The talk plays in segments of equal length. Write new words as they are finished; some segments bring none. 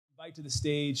Invite to the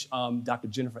stage Dr.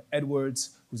 Jennifer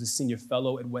Edwards, who's a senior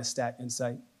fellow at Westat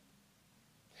Insight.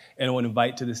 And I want to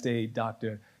invite to the stage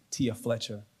Dr. Tia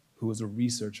Fletcher, who is a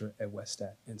researcher at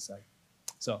Westat Insight.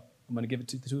 So I'm going to give it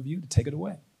to the two of you to take it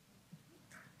away.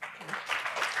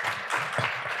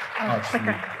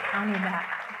 Clicker. I'll need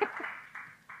that.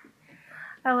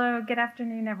 Hello, good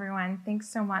afternoon, everyone. Thanks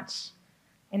so much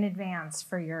in advance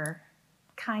for your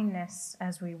kindness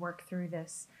as we work through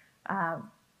this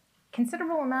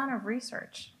considerable amount of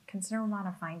research, considerable amount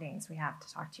of findings we have to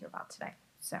talk to you about today.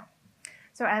 So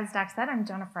as Doc said, I'm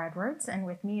Jennifer Edwards, and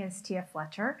with me is Tia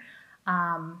Fletcher.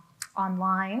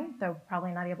 Online, though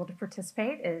probably not able to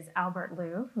participate, is Albert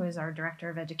Liu, who is our Director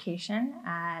of Education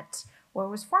at what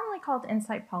was formerly called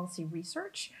Insight Policy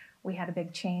Research. We had a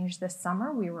big change this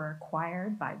summer. We were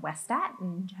acquired by Westat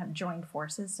and have joined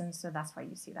forces, and so that's why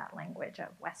you see that language of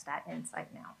Westat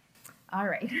Insight now. All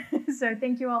right, so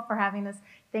thank you all for having us.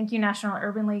 Thank you, National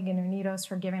Urban League and UNIDOS,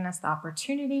 for giving us the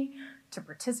opportunity to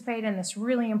participate in this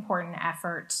really important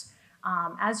effort.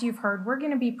 As you've heard, we're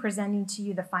going to be presenting to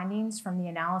you the findings from the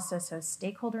analysis of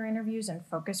stakeholder interviews and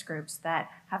focus groups that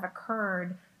have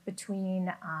occurred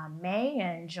between May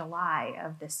and July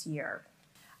of this year.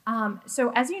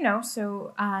 So as you know,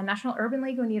 National Urban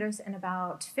League, UNIDOS, and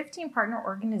about 15 partner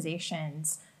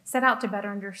organizations set out to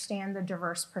better understand the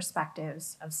diverse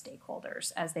perspectives of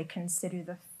stakeholders as they consider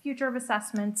the future of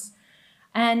assessments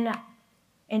and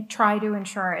try to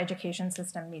ensure our education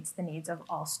system meets the needs of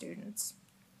all students.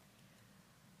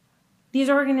 These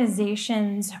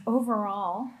organizations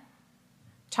overall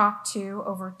talked to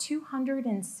over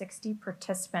 260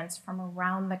 participants from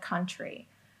around the country.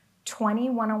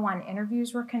 20 one-on-one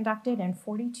interviews were conducted and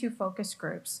 42 focus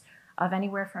groups of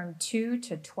anywhere from 2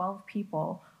 to 12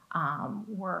 people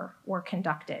were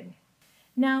conducted.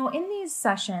 Now, in these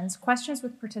sessions, questions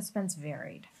with participants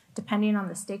varied, depending on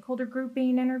the stakeholder group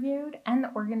being interviewed and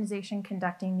the organization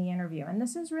conducting the interview. And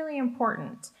this is really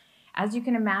important. As you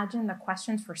can imagine, the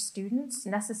questions for students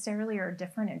necessarily are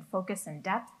different in focus and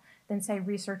depth than, say,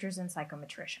 researchers and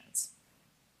psychometricians.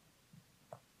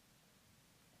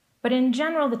 But in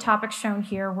general, the topics shown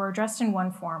here were addressed in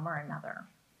one form or another.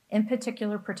 In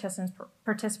particular,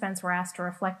 participants were asked to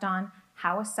reflect on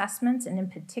how assessments, and in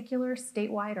particular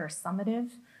statewide or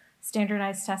summative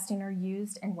standardized testing, are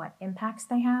used and what impacts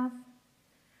they have.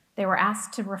 They were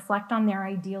asked to reflect on their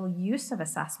ideal use of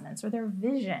assessments or their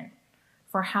vision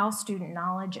for how student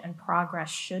knowledge and progress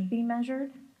should be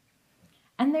measured.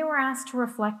 And they were asked to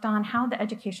reflect on how the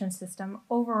education system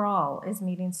overall is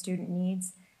meeting student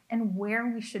needs and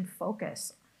where we should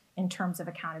focus in terms of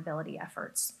accountability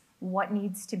efforts. What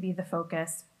needs to be the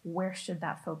focus? Where should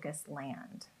that focus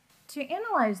land? To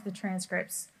analyze the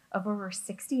transcripts of over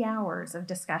 60 hours of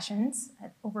discussions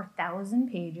at over 1,000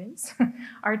 pages,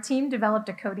 our team developed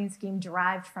a coding scheme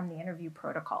derived from the interview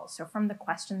protocol, so from the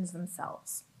questions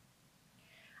themselves.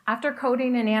 After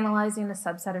coding and analyzing a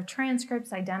subset of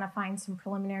transcripts, identifying some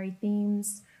preliminary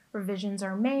themes, revisions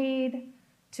are made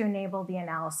to enable the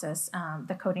analysis,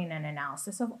 the coding and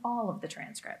analysis of all of the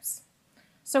transcripts.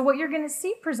 So what you're going to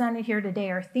see presented here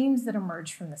today are themes that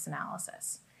emerge from this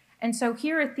analysis. And so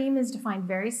here a theme is defined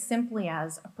very simply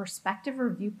as a perspective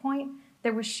or viewpoint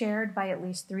that was shared by at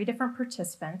least 3 different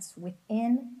participants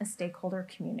within a stakeholder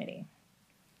community.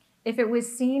 If it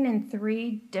was seen in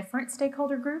 3 different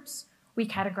stakeholder groups, we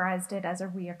categorized it as a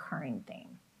reoccurring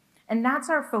theme. And that's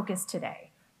our focus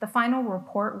today. The final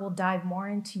report will dive more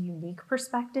into unique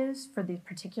perspectives for the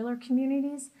particular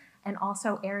communities and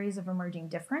also areas of emerging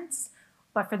difference.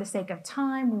 But for the sake of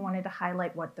time, we wanted to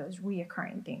highlight what those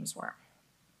reoccurring themes were.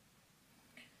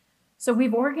 So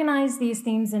we've organized these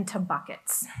themes into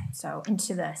buckets. So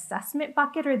into the assessment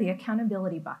bucket or the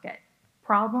accountability bucket,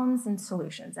 problems and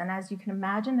solutions. And as you can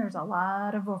imagine, there's a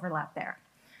lot of overlap there.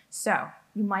 So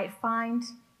you might find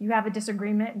you have a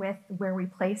disagreement with where we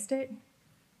placed it.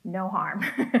 No harm.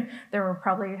 There were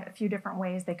probably a few different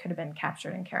ways they could have been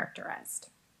captured and characterized.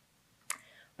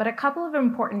 But a couple of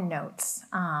important notes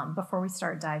before we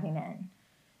start diving in.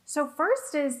 So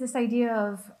first is this idea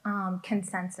of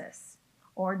consensus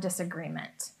or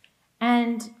disagreement.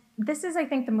 And this is, I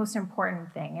think, the most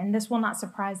important thing, and this will not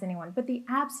surprise anyone, but the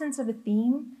absence of a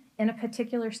theme in a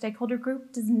particular stakeholder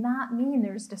group does not mean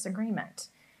there's disagreement.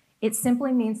 It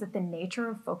simply means that the nature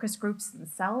of focus groups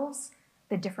themselves,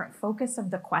 the different focus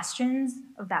of the questions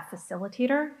of that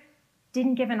facilitator,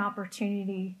 didn't give an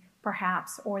opportunity,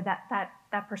 perhaps, or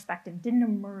that perspective didn't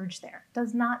emerge there.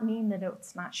 Does not mean that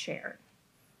it's not shared.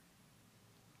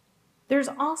 There's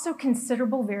also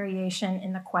considerable variation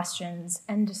in the questions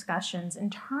and discussions in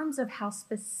terms of how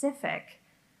specific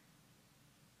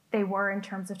they were in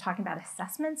terms of talking about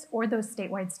assessments or those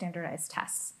statewide standardized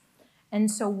tests. And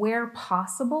so where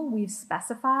possible, we've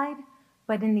specified,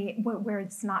 but where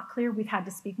it's not clear, we've had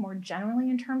to speak more generally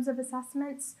in terms of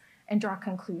assessments and draw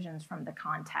conclusions from the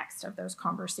context of those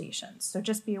conversations. So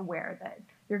just be aware that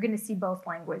you're going to see both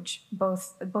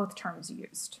both terms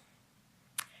used.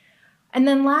 And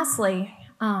then lastly,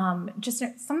 just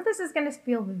some of this is going to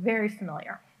feel very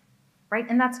familiar, right?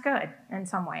 And that's good in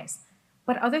some ways.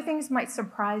 But other things might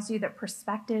surprise you that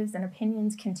perspectives and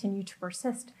opinions continue to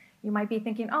persist. You might be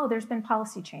thinking, oh, there's been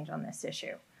policy change on this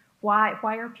issue. Why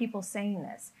are people saying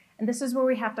this? And this is where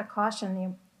we have to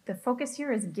caution. The focus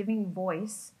here is giving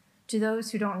voice to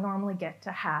those who don't normally get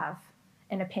to have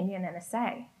an opinion and a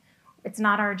say. It's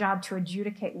not our job to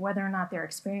adjudicate whether or not their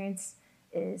experience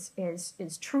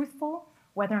is truthful,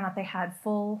 whether or not they had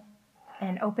full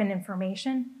and open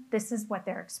information. This is what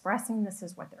they're expressing. This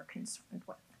is what they're concerned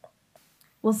with.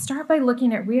 We'll start by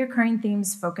looking at reoccurring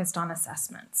themes focused on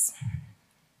assessments.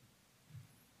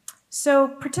 So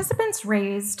participants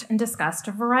raised and discussed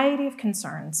a variety of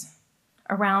concerns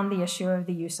around the issue of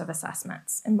the use of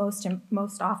assessments, and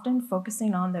most often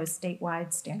focusing on those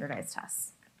statewide standardized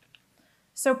tests.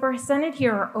 So presented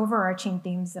here are overarching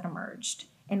themes that emerged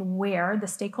and where the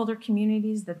stakeholder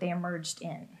communities that they emerged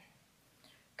in.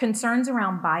 Concerns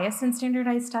around bias in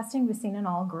standardized testing was seen in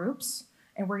all groups,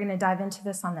 and we're going to dive into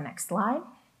this on the next slide.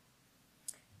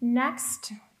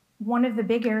 Next, one of the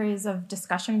big areas of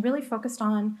discussion really focused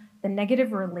on the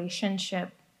negative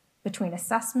relationship between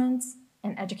assessments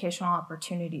and educational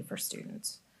opportunity for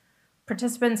students.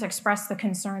 Participants expressed the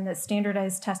concern that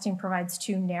standardized testing provides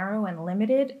too narrow and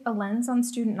limited a lens on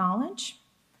student knowledge,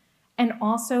 and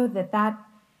also that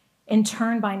in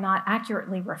turn, by not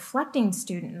accurately reflecting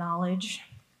student knowledge,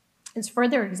 is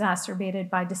further exacerbated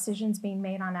by decisions being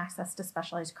made on access to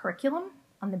specialized curriculum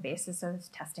on the basis of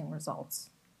testing results.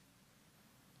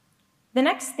 The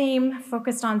next theme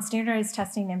focused on standardized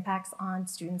testing impacts on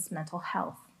students' mental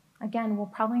health. Again, will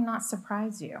probably not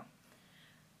surprise you.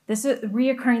 This is a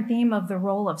reoccurring theme of the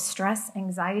role of stress,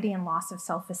 anxiety, and loss of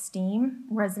self-esteem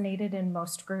resonated in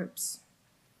most groups.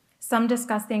 Some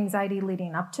discussed the anxiety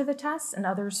leading up to the test, and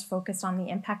others focused on the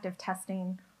impact of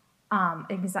testing, on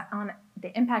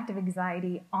the impact of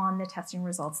anxiety on the testing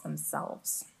results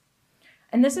themselves.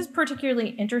 And this is particularly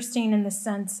interesting in the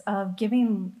sense of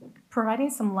providing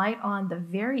some light on the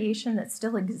variation that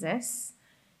still exists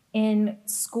in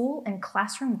school and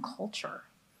classroom culture.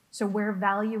 So where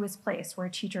value is placed, where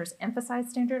teachers emphasize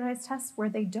standardized tests, where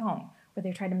they don't, where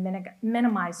they try to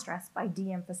minimize stress by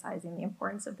de-emphasizing the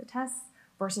importance of the tests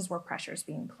versus where pressure is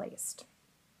being placed.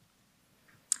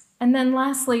 And then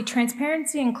lastly,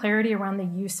 transparency and clarity around the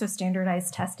use of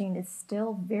standardized testing is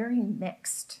still very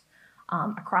mixed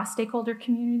across stakeholder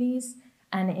communities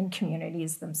and in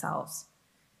communities themselves.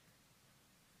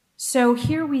 So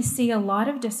here we see a lot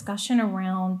of discussion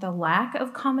around the lack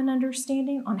of common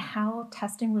understanding on how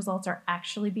testing results are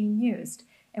actually being used.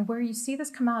 And where you see this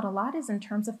come out a lot is in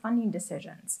terms of funding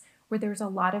decisions, where there's a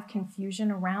lot of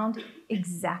confusion around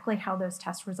exactly how those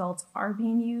test results are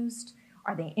being used.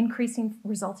 Are they increasing,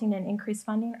 resulting in increased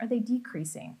funding? Are they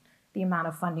decreasing the amount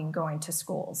of funding going to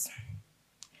schools?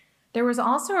 There was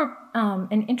also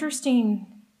an interesting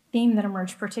theme that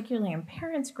emerged, particularly in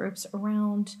parents groups,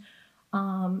 around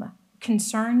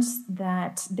concerns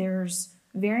that there's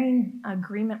varying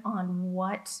agreement on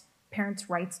what parents'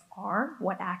 rights are,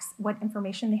 what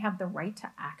information they have the right to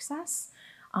access.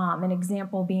 An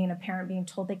example being a parent being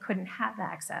told they couldn't have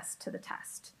access to the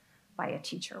test by a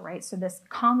teacher, right? So this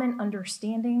common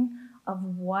understanding of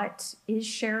what is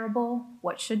shareable,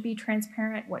 what should be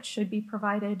transparent, what should be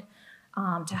provided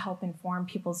to help inform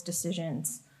people's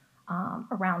decisions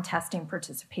around testing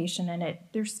participation in it.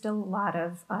 There's still a lot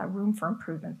of room for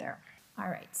improvement there. All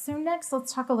right, so next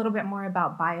let's talk a little bit more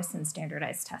about bias in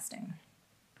standardized testing.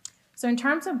 So in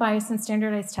terms of bias in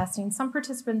standardized testing, some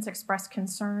participants expressed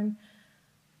concern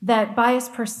that bias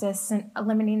persists in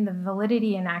limiting the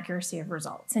validity and accuracy of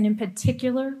results. And in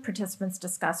particular, participants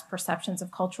discussed perceptions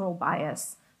of cultural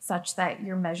bias, such that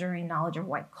you're measuring knowledge of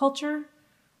white culture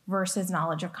versus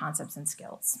knowledge of concepts and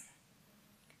skills.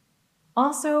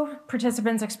 Also,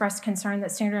 participants expressed concern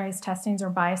that standardized testings are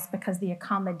biased because the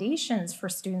accommodations for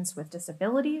students with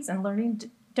disabilities and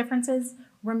learning differences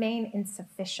remain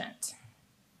insufficient.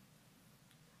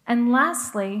 And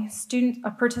lastly,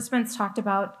 participants talked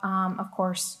about, of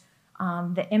course,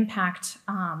 the impact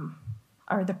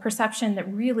or the perception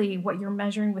that really what you're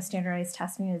measuring with standardized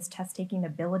testing is test-taking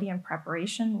ability and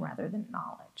preparation rather than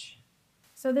knowledge.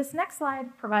 So this next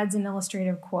slide provides an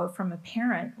illustrative quote from a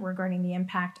parent regarding the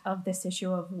impact of this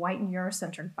issue of white and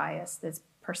Eurocentric bias that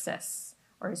persists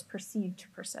or is perceived to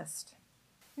persist.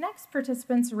 Next,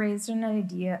 participants raised an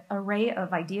array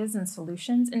of ideas and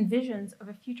solutions and visions of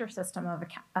a future system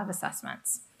of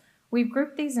assessments. We've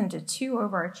grouped these into two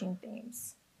overarching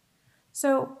themes.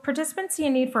 So participants see a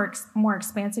need for more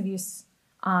expansive use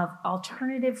of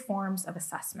alternative forms of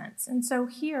assessments. And so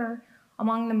here,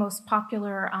 among the most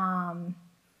popular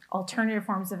alternative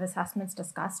forms of assessments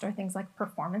discussed are things like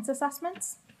performance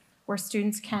assessments, where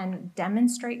students can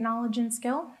demonstrate knowledge and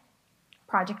skill.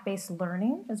 Project-based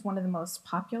learning is one of the most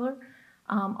popular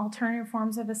alternative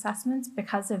forms of assessments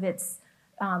because of its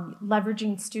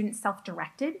leveraging student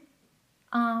self-directed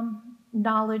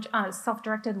knowledge,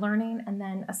 self-directed learning, and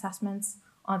then assessments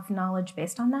of knowledge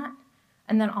based on that,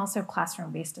 and then also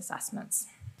classroom-based assessments.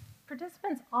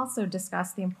 Participants also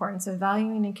discussed the importance of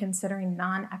valuing and considering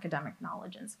non-academic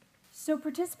knowledge. So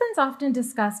participants often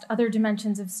discussed other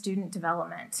dimensions of student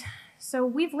development. So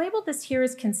we've labeled this here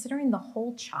as considering the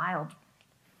whole child.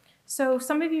 So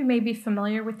some of you may be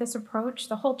familiar with this approach.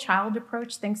 The whole child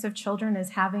approach thinks of children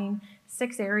as having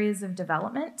 6 areas of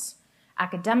development: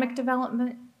 academic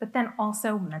development, but then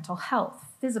also mental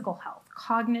health, physical health,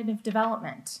 cognitive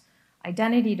development,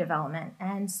 identity development,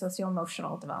 and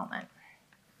socio-emotional development.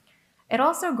 It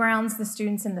also grounds the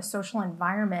students in the social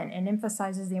environment and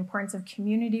emphasizes the importance of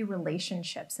community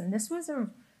relationships. And this was a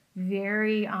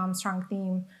very strong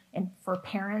theme for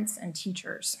parents and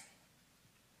teachers.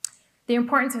 The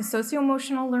importance of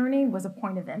socio-emotional learning was a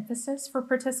point of emphasis for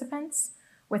participants,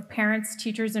 with parents,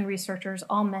 teachers, and researchers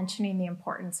all mentioning the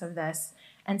importance of this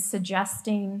and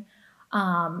suggesting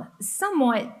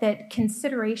somewhat that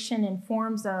consideration in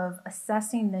forms of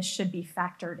assessing this should be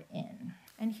factored in.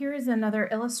 And here is another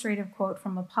illustrative quote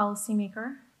from a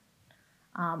policymaker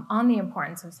on the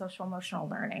importance of social-emotional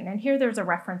learning. And here there's a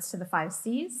reference to the 5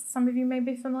 C's some of you may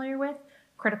be familiar with: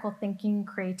 critical thinking,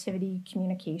 creativity,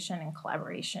 communication, and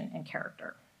collaboration, and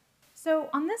character. So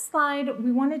on this slide,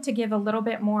 we wanted to give a little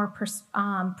bit more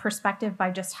perspective by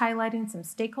just highlighting some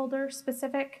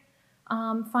stakeholder-specific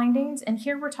findings. And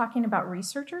here we're talking about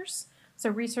researchers. So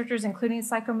researchers including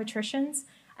psychometricians,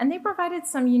 and they provided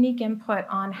some unique input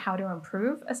on how to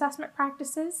improve assessment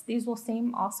practices. These will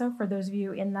seem also, for those of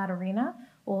you in that arena,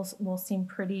 will seem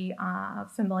pretty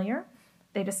familiar.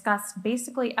 They discussed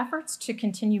basically efforts to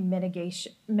continue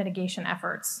mitigation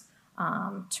efforts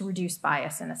to reduce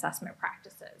bias in assessment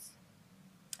practices.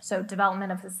 So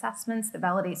development of assessments that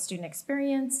validate student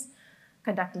experience,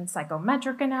 conducting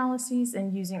psychometric analyses,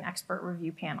 and using expert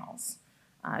review panels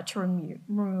to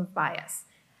remove bias.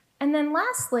 And then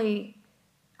lastly,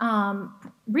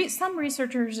 some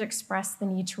researchers expressed the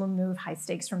need to remove high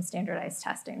stakes from standardized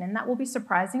testing, and that will be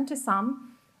surprising to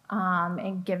some,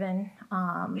 and given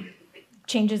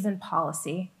changes in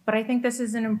policy. But I think this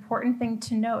is an important thing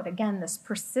to note. Again, this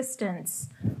persistent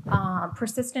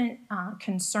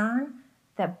concern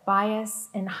that bias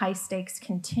and high stakes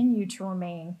continue to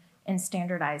remain in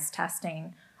standardized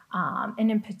testing,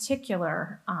 and in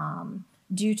particular,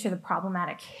 due to the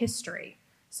problematic history.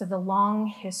 So the long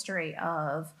history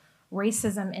of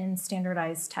racism in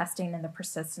standardized testing and the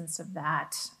persistence of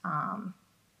that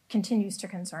continues to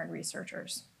concern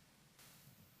researchers.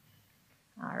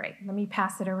 All right, let me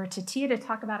pass it over to Tia to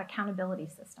talk about accountability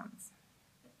systems.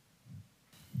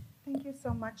 Thank you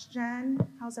so much, Jen.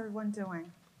 How's everyone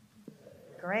doing?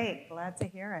 Great, glad to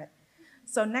hear it.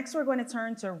 So next we're going to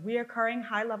turn to reoccurring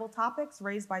high-level topics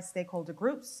raised by stakeholder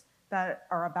groups that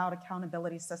are about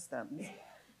accountability systems.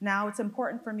 Now, it's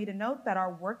important for me to note that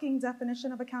our working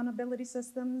definition of accountability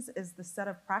systems is the set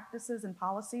of practices and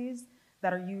policies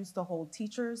that are used to hold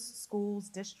teachers, schools,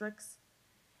 districts,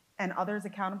 and others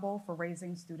accountable for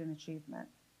raising student achievement.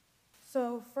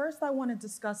 So first, I want to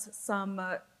discuss some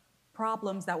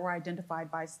problems that were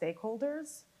identified by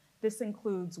stakeholders. This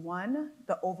includes 1,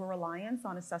 the over-reliance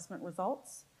on assessment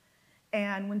results.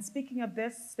 And when speaking of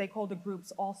this, stakeholder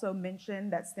groups also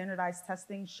mentioned that standardized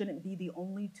testing shouldn't be the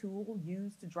only tool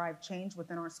used to drive change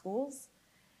within our schools.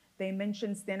 They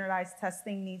mentioned standardized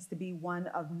testing needs to be one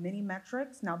of many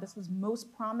metrics. Now, this was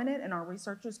most prominent in our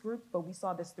researchers group, but we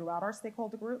saw this throughout our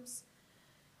stakeholder groups.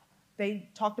 They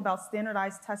talked about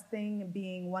standardized testing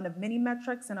being one of many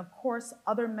metrics, and of course,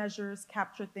 other measures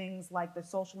capture things like the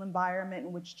social environment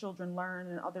in which children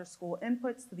learn and other school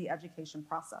inputs to the education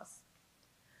process.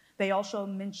 They also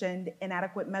mentioned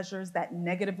inadequate measures that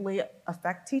negatively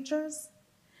affect teachers,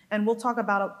 and we'll talk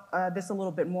about this a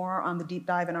little bit more on the deep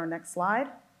dive in our next slide.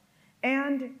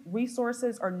 And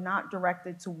resources are not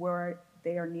directed to where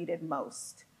they are needed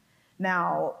most.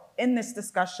 Now, in this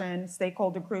discussion,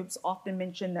 stakeholder groups often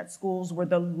mention that schools were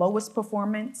the lowest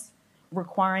performance,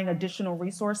 requiring additional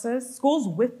resources. Schools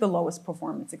with the lowest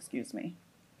performance, excuse me.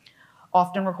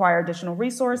 often require additional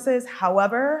resources.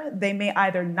 However, they may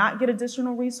either not get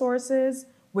additional resources,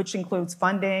 which includes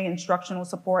funding, instructional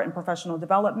support, and professional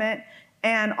development,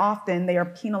 and often they are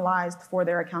penalized for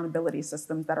their accountability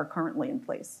systems that are currently in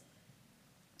place.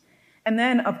 And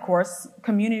then, of course,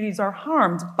 communities are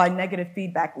harmed by negative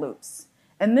feedback loops.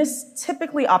 And this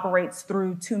typically operates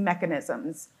through two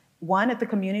mechanisms. One, at the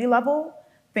community level,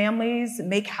 families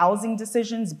make housing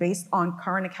decisions based on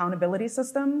current accountability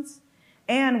systems.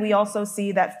 And we also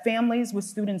see that families with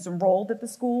students enrolled at the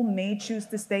school may choose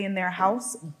to stay in their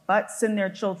house, but send their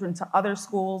children to other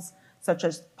schools, such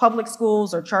as public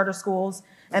schools or charter schools.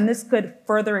 And this could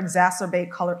further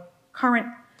exacerbate current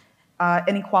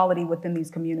inequality within these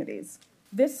communities.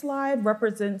 This slide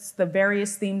represents the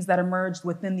various themes that emerged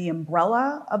within the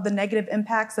umbrella of the negative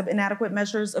impacts of inadequate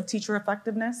measures of teacher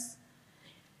effectiveness.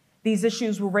 These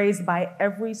issues were raised by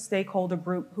every stakeholder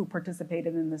group who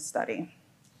participated in this study.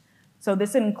 So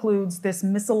this includes this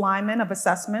misalignment of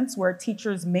assessments where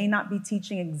teachers may not be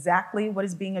teaching exactly what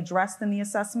is being addressed in the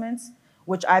assessments,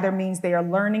 which either means they are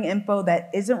learning info that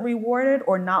isn't rewarded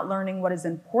or not learning what is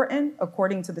important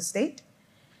according to the state.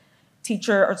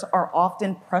 Teachers are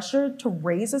often pressured to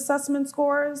raise assessment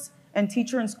scores, and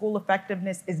teacher and school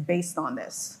effectiveness is based on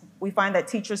this. We find that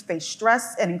teachers face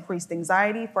stress and increased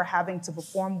anxiety for having to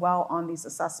perform well on these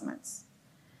assessments.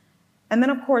 And then,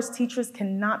 of course, teachers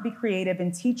cannot be creative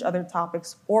and teach other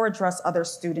topics or address other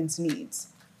students' needs.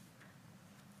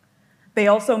 They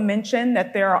also mention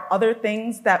that there are other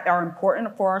things that are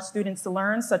important for our students to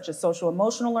learn, such as social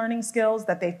emotional learning skills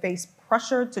that they face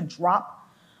pressure to drop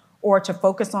or to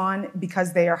focus on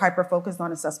because they are hyper-focused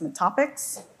on assessment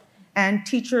topics. And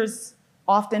teachers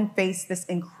often face this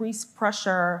increased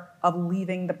pressure of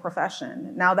leaving the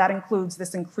profession. Now that includes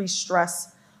this increased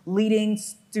stress leading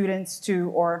students to,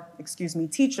 or excuse me,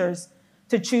 teachers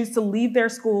to choose to leave their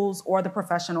schools or the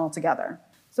profession altogether.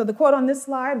 So the quote on this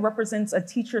slide represents a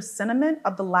teacher's sentiment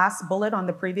of the last bullet on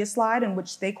the previous slide, in which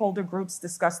stakeholder groups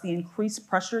discuss the increased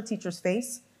pressure teachers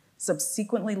face,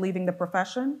 subsequently leaving the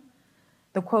profession.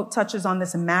 The quote touches on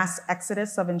this mass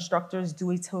exodus of instructors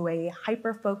due to a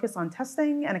hyper-focus on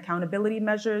testing and accountability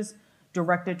measures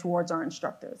directed towards our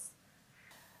instructors.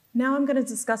 Now I'm going to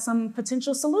discuss some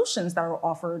potential solutions that are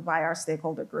offered by our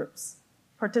stakeholder groups.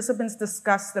 Participants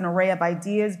discussed an array of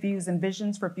ideas, views, and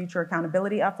visions for future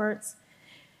accountability efforts.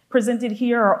 Presented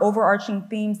here are overarching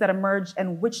themes that emerged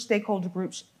and which stakeholder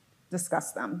groups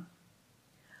discussed them.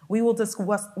 We'll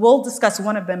discuss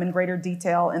one of them in greater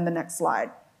detail in the next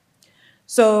slide.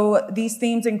 So these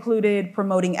themes included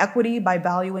promoting equity by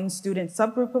valuing student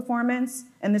subgroup performance,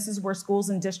 and this is where schools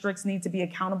and districts need to be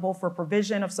accountable for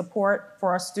provision of support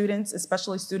for our students,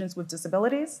 especially students with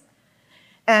disabilities.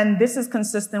 And this is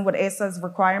consistent with ASA's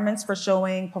requirements for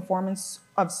showing performance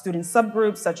of student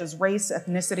subgroups such as race,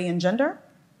 ethnicity, and gender.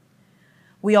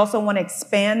 We also want to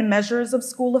expand measures of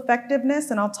school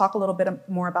effectiveness, and I'll talk a little bit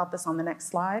more about this on the next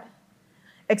slide.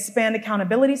 Expand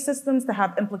accountability systems to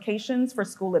have implications for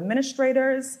school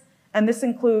administrators, and this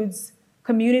includes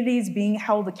communities being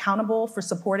held accountable for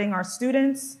supporting our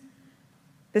students.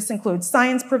 This includes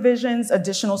science provisions,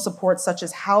 additional support such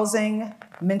as housing,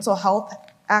 mental health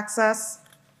access,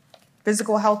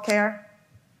 physical health care.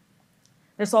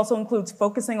 This also includes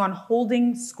focusing on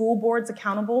holding school boards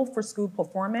accountable for school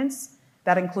performance.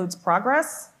 That includes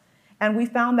progress. And we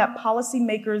found that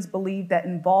policymakers believe that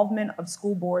involvement of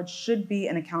school boards should be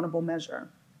an accountable measure.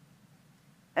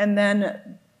 And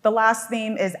then the last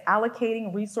theme is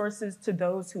allocating resources to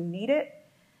those who need it.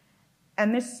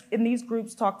 And these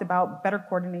groups talked about better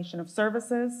coordination of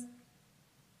services.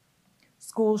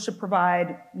 Schools should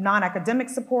provide non-academic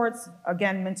supports,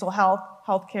 again, mental health,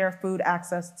 healthcare, food,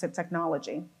 access to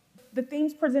technology. The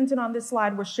themes presented on this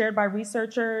slide were shared by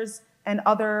researchers and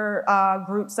other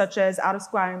groups such as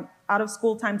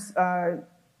out-of-school time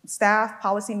staff,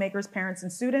 policymakers, parents,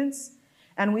 and students.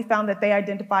 And we found that they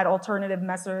identified alternative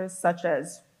measures such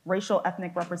as racial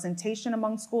ethnic representation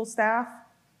among school staff,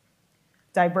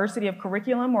 diversity of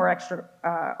curriculum or extra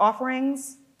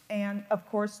offerings, and of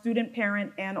course, student,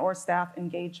 parent, and or staff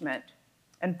engagement.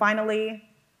 And finally,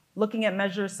 looking at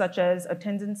measures such as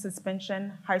attendance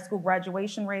suspension, high school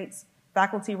graduation rates,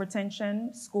 faculty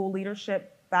retention, school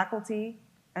leadership, faculty,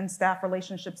 and staff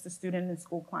relationships to student and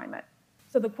school climate.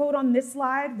 So the quote on this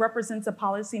slide represents a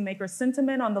policymaker's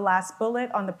sentiment on the last bullet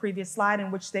on the previous slide,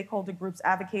 in which stakeholder groups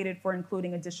advocated for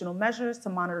including additional measures to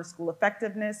monitor school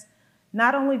effectiveness.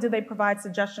 Not only do they provide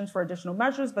suggestions for additional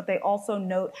measures, but they also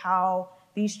note how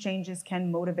these changes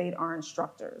can motivate our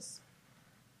instructors.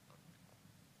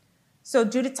 So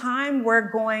due to time, we're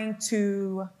going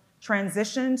to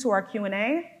transition to our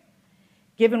Q&A.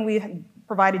 Given we've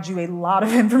provided you a lot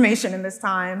of information in this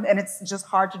time, and it's just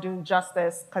hard to do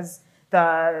justice because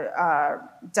the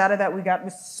data that we got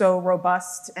was so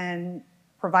robust and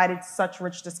provided such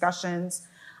rich discussions.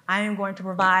 I am going to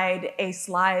provide a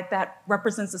slide that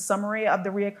represents a summary of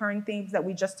the reoccurring themes that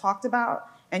we just talked about,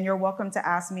 and you're welcome to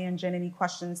ask me and Jen any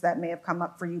questions that may have come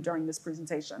up for you during this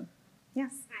presentation.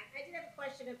 Yes? Hi, I did have a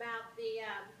question about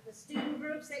the student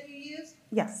groups that you used.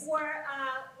 Yes.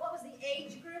 What was the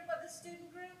age group of the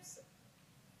student groups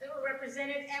that were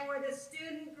represented, and were the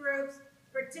student groups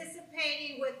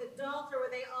participating with adults, or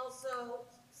were they also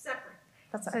separate?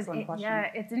 That's an excellent question. Yeah,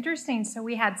 it's interesting. So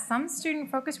we had some student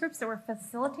focus groups that were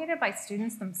facilitated by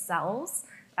students themselves.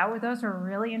 Those were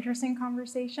really interesting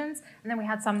conversations. And then we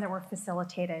had some that were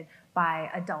facilitated by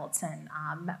adults and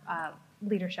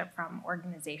leadership from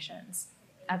organizations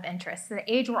of interest. So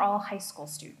the age were all high school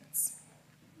students.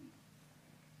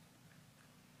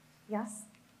 Yes?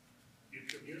 Did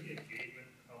community engagement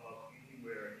come up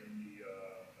anywhere in the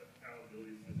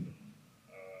accountability system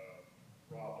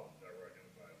problems that were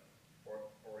identified,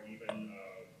 or even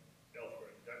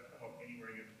elsewhere? Did that come up anywhere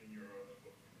in your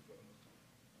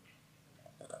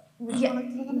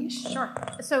Yeah, sure.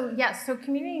 So yes, so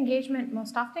community engagement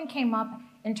most often came up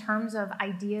in terms of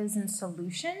ideas and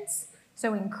solutions.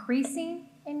 So increasing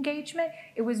engagement,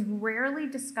 it was rarely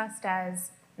discussed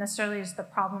as necessarily as the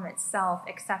problem itself,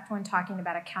 except when talking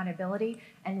about accountability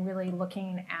and really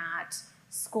looking at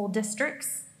school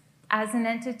districts as an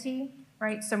entity,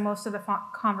 right? So most of the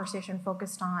conversation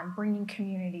focused on bringing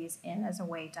communities in as a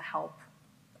way to help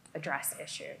address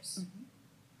issues. Mm-hmm.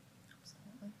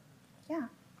 Absolutely. Yeah.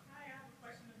 Hi, I have a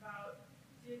question about,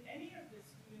 did any of the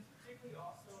students, particularly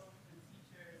also the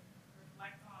teachers,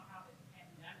 reflect on how the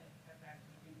pandemic has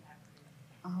actually impacted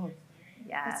their experience?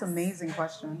 Yes. That's an amazing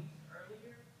question.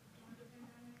 Earlier during the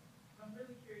pandemic? So I'm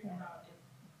really curious about if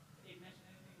they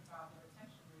mentioned anything about the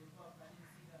retention rate as well, but I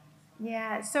didn't see that on the slide.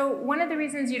 Yeah, so one of the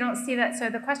reasons you don't see that, so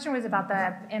the question was about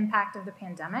the impact of the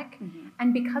pandemic,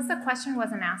 and because the question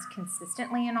wasn't asked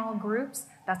consistently in all groups,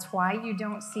 that's why you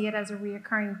don't see it as a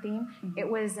reoccurring theme. It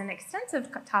was an extensive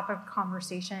topic of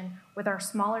conversation with our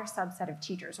smaller subset of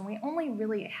teachers, and we only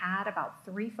really had about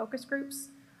 3 focus groups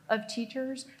of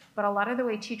teachers, but a lot of the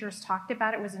way teachers talked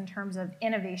about it was in terms of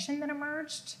innovation that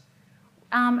emerged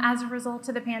as a result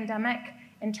of the pandemic,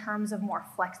 in terms of more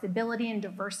flexibility and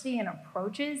diversity and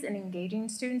approaches in engaging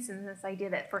students, and this idea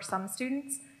that for some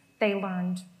students, they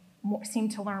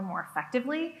seemed to learn more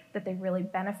effectively, that they really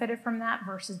benefited from that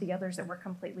versus the others that were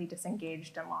completely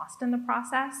disengaged and lost in the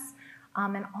process.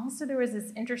 And also there was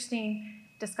this interesting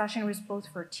discussion, it was both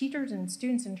for teachers and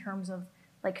students in terms of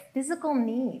like physical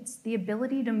needs, the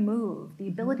ability to move, the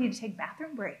ability to take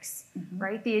bathroom breaks,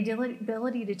 right? The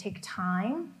ability to take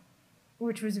time,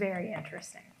 which was very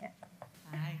interesting. Yeah.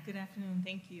 Hi, good afternoon,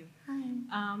 thank you.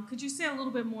 Hi. Could you say a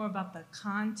little bit more about the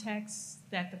context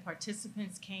that the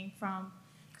participants came from?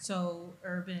 So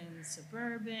urban,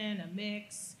 suburban, a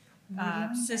mix,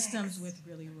 systems with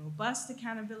really robust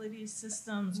accountability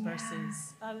systems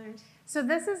versus others? So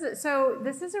this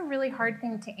is a really hard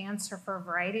thing to answer for a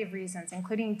variety of reasons,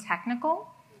 including technical.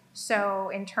 So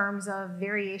in terms of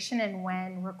variation in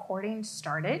when recording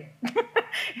started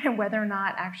and whether or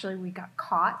not actually we got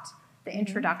caught, the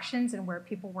introductions and where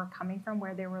people were coming from,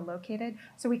 where they were located.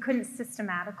 So we couldn't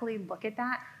systematically look at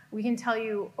that. We can tell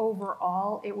you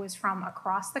overall it was from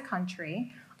across the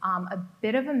country, a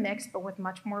bit of a mix, but with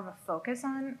much more of a focus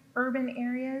on urban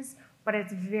areas. But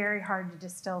it's very hard to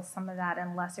distill some of that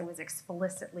unless it was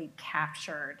explicitly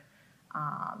captured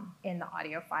in the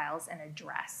audio files and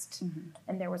addressed.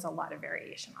 And there was a lot of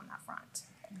variation on that front.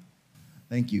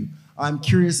 Thank you. I'm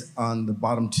curious on the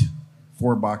bottom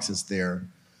 4 boxes there.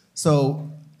 So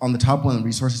on the top one,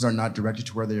 resources are not directed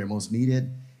to where they are most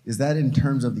needed. Is that in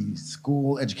terms of the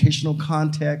school educational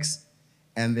context?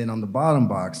 And then on the bottom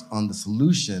box, on the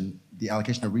solution, the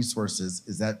allocation of resources,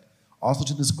 is that also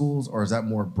to the schools, or is that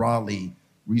more broadly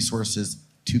resources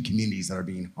to communities that are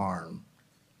being harmed?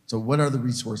 So what are the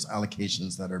resource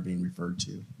allocations that are being referred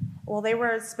to? Well, they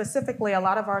were specifically, a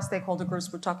lot of our stakeholder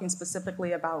groups were talking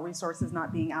specifically about resources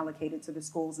not being allocated to the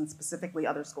schools and specifically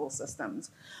other school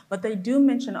systems. But they do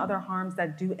mention other harms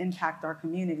that do impact our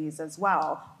communities as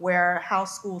well, where how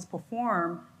schools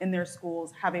perform in their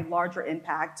schools have a larger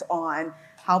impact on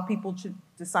how people should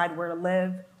decide where to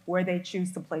live, where they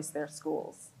choose to place their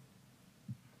schools.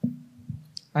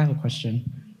 I have a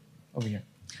question over here.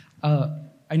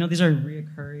 I know these are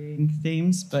reoccurring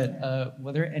themes, but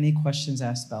were there any questions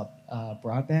asked about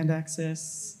broadband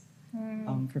access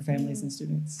for families and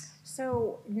students?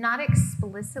 So not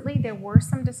explicitly, there were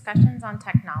some discussions on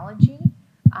technology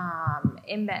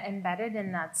embedded,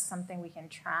 and that's something we can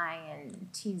try and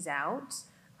tease out.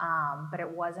 But it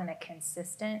wasn't a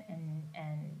consistent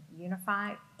and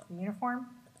uniform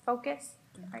focus,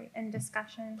 right, in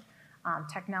discussion.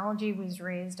 Technology was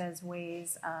raised as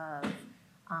ways of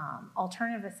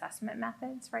alternative assessment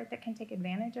methods, right, that can take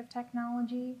advantage of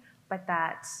technology, but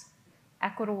that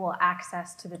equitable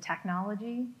access to the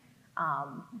technology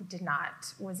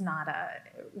was not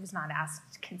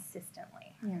asked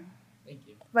consistently. Yeah. Thank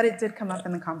you. But it did come up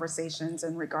in the conversations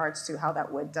in regards to how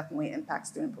that would definitely impact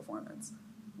student performance.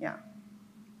 Yeah.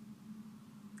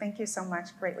 Thank you so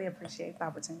much. Greatly appreciate the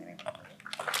opportunity.